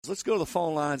Let's go to the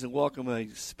phone lines and welcome a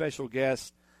special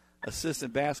guest,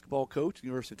 assistant basketball coach at the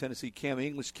University of Tennessee, Cam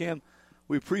English. Cam,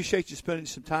 we appreciate you spending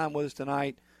some time with us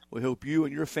tonight. We hope you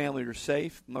and your family are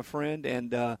safe, my friend.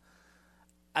 And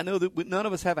I know that none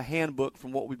of us have a handbook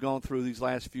from what we've gone through these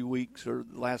last few weeks or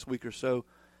the last week or so.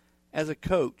 As a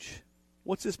coach,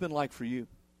 what's this been like for you?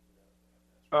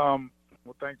 Well,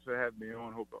 thanks for having me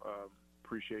on.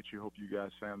 Appreciate you. Hope you guys'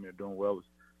 family are doing well.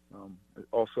 No,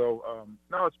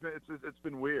 it's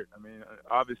been weird. I mean,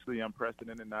 obviously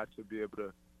unprecedented not to be able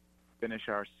to finish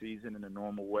our season in a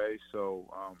normal way. So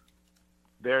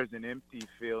there's an empty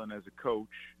feeling as a coach,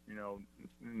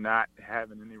 not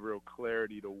having any real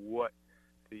clarity to what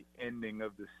the ending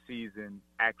of the season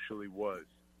actually was.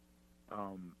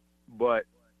 But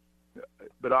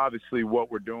obviously what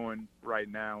we're doing right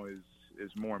now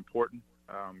is more important.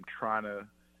 Trying to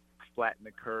flatten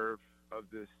the curve of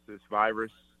this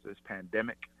virus, this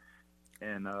pandemic,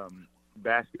 and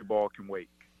basketball can wait.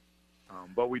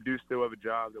 But we do still have a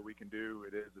job that we can do.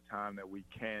 It is a time that we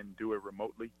can do it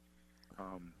remotely.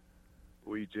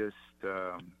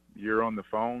 You're on the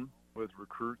phone with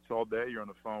recruits all day. You're on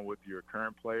the phone with your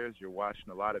current players. You're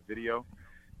watching a lot of video.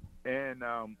 And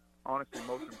honestly,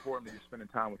 most importantly, you're spending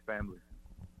time with family.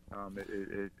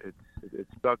 It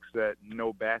sucks that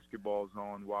no basketball is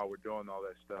on while we're doing all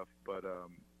that stuff, but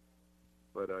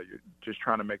you're just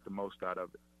trying to make the most out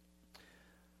of it.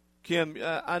 Kim,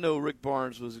 I know Rick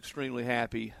Barnes was extremely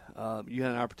happy. You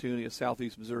had an opportunity at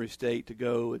Southeast Missouri State to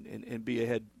go and be a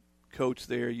head coach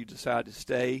there. You decided to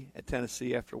stay at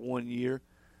Tennessee after 1 year.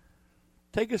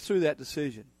 Take us through that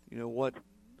decision. What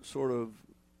sort of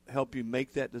helped you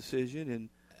make that decision? And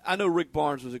I know Rick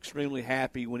Barnes was extremely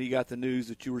happy when he got the news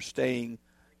that you were staying.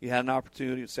 You had an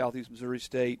opportunity at Southeast Missouri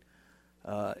State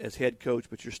as head coach,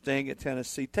 but you're staying at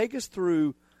Tennessee. Take us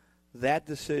through that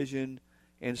decision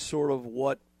and sort of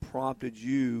what prompted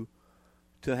you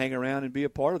to hang around and be a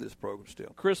part of this program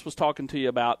still. Chris was talking to you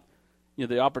about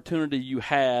the opportunity you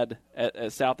had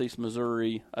at Southeast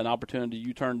Missouri, an opportunity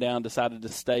you turned down, decided to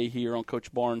stay here on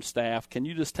Coach Barnes' staff. Can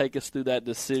you just take us through that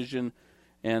decision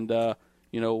and,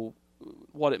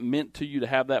 what it meant to you to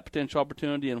have that potential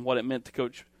opportunity and what it meant to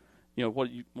Coach,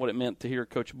 what it meant to hear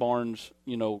Coach Barnes,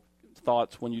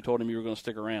 thoughts when you told him you were going to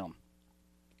stick around?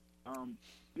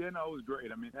 It was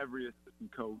great. I mean, every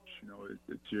assistant coach,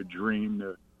 it's your dream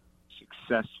to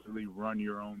successfully run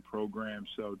your own program.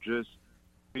 So just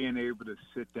being able to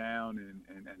sit down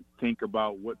and think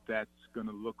about what that's going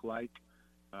to look like,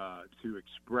 to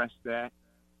express that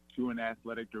to an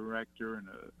athletic director and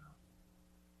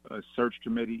a search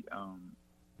committee,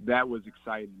 that was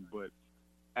exciting. But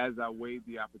as I weighed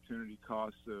the opportunity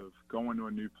cost of going to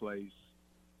a new place,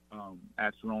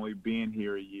 after only being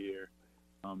here a year,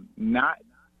 not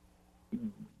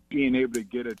being able to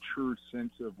get a true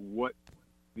sense of what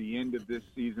the end of this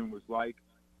season was like,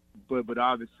 but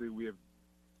obviously we have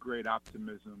great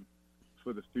optimism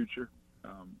for the future.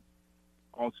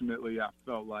 Ultimately, I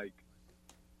felt like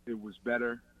it was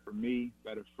better for me,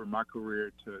 better for my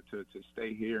career to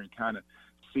stay here and kind of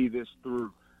see this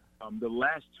through. The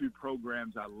last two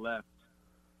programs I left,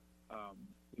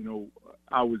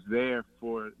 I was there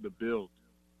for the build.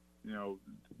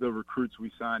 The recruits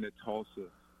we signed at Tulsa,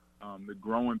 the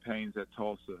growing pains at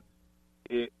Tulsa,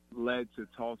 it led to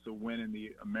Tulsa winning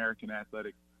the American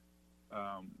Athletic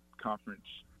Conference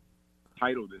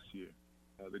title this year.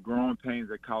 The growing pains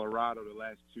at Colorado the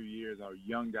last 2 years, our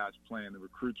young guys playing, the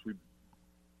recruits we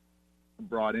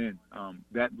brought in,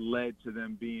 that led to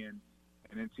them being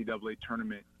an NCAA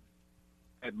tournament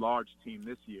at-large team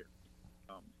this year.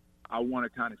 I want to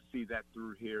kind of see that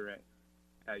through here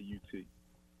at UT.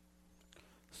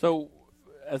 So,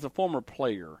 as a former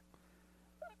player,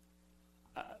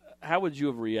 how would you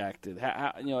have reacted?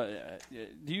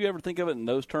 Do you ever think of it in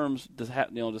those terms?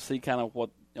 To see kind of what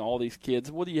all these kids,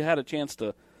 whether you had a chance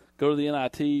to go to the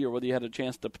NIT or whether you had a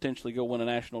chance to potentially go win a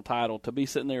national title, to be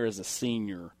sitting there as a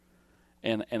senior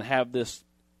and have this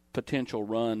potential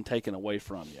run taken away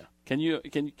from you. Can you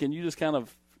just kind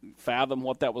of fathom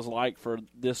what that was like for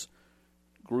this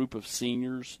group of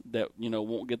seniors that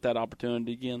won't get that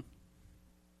opportunity again?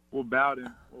 Well,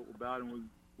 Bowden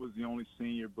was the only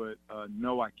senior, but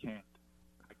no, I can't.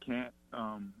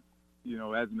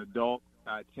 As an adult,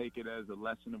 I take it as a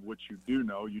lesson of what you do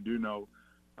know. You do know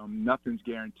nothing's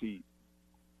guaranteed.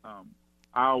 I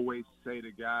always say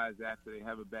to guys after they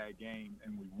have a bad game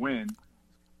and we win,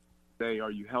 say,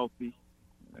 "Are you healthy?"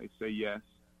 And they say yes.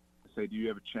 I say, "Do you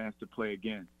have a chance to play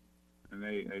again?" And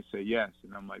they say yes.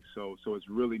 And I'm like, so it's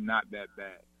really not that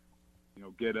bad.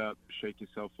 Get up, shake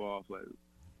yourself off,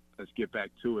 let's get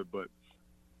back to it. But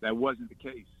that wasn't the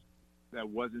case. that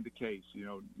wasn't the case. You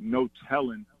know, no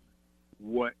telling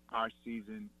what our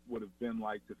season would have been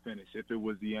like to finish. If it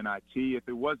was the NIT, if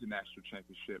it was the national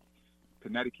championship.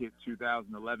 Connecticut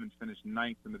 2011 finished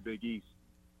 9th in the Big East,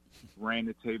 ran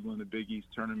the table in the Big East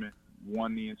tournament,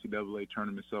 won the NCAA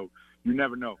tournament. So you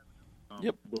never know.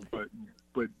 Yep.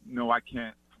 But no, I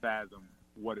can't fathom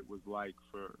what it was like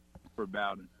for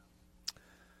Bowden.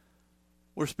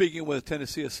 We're speaking with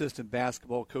Tennessee assistant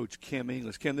basketball coach Kim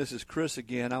English. Kim, this is Chris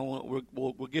again.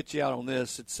 We'll get you out on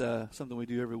this. It's something we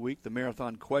do every week, the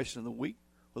Marathon Question of the Week.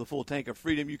 With a full tank of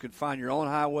freedom, you can find your own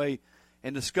highway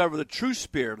and discover the true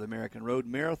spirit of the American road.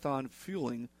 Marathon,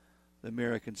 fueling the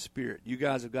American spirit. You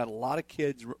guys have got a lot of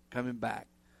kids coming back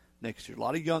next year, a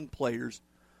lot of young players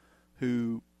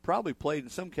who probably played in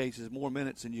some cases more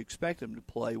minutes than you expect them to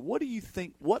play. What do you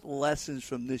think, what lessons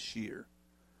from this year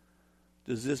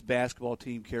does this basketball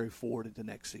team carry forward into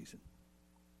next season?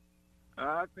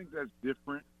 I think that's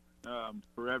different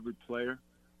for every player.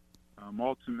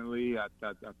 Ultimately, I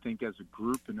think as a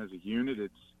group and as a unit,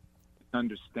 it's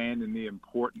understanding the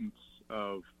importance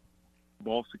of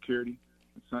ball security.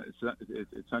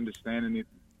 It's understanding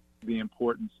the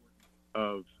importance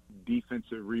of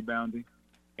defensive rebounding,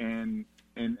 and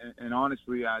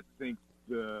honestly, I think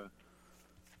the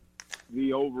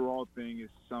overall thing is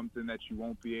something that you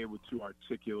won't be able to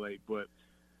articulate, but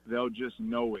they'll just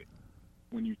know it.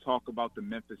 When you talk about the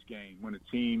Memphis game, when a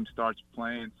team starts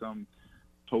playing some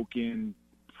token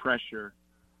pressure,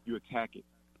 you attack it.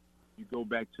 You go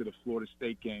back to the Florida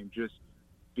State game, just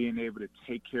being able to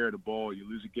take care of the ball. You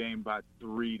lose a game by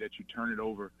 3, that you turn it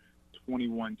over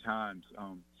 21 times.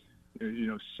 You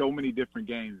know, so many different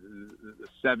games. The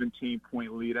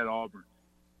 17-point lead at Auburn,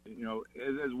 you know,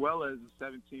 as well as a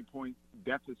 17-point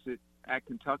deficit at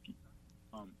Kentucky.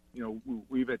 You know,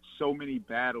 we've had so many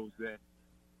battles that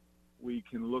we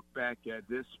can look back at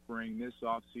this spring, this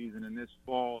offseason, and this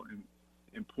fall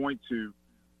and point to,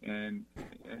 and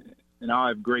I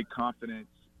have great confidence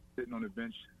sitting on the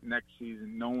bench next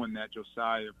season, knowing that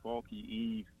Josiah, Balky,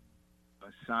 Eve,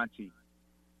 Santi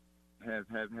have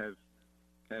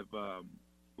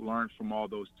learned from all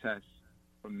those tests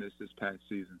from this past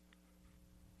season.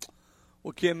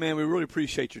 Well, Kim, man, we really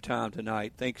appreciate your time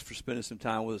tonight. Thanks for spending some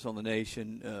time with us on The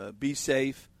Nation. Be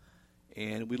safe,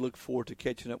 and we look forward to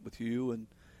catching up with you and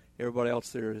everybody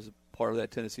else there is a part of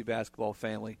that Tennessee basketball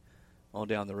family on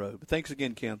down the road. But thanks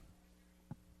again, Kim.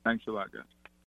 Thanks a lot, guys.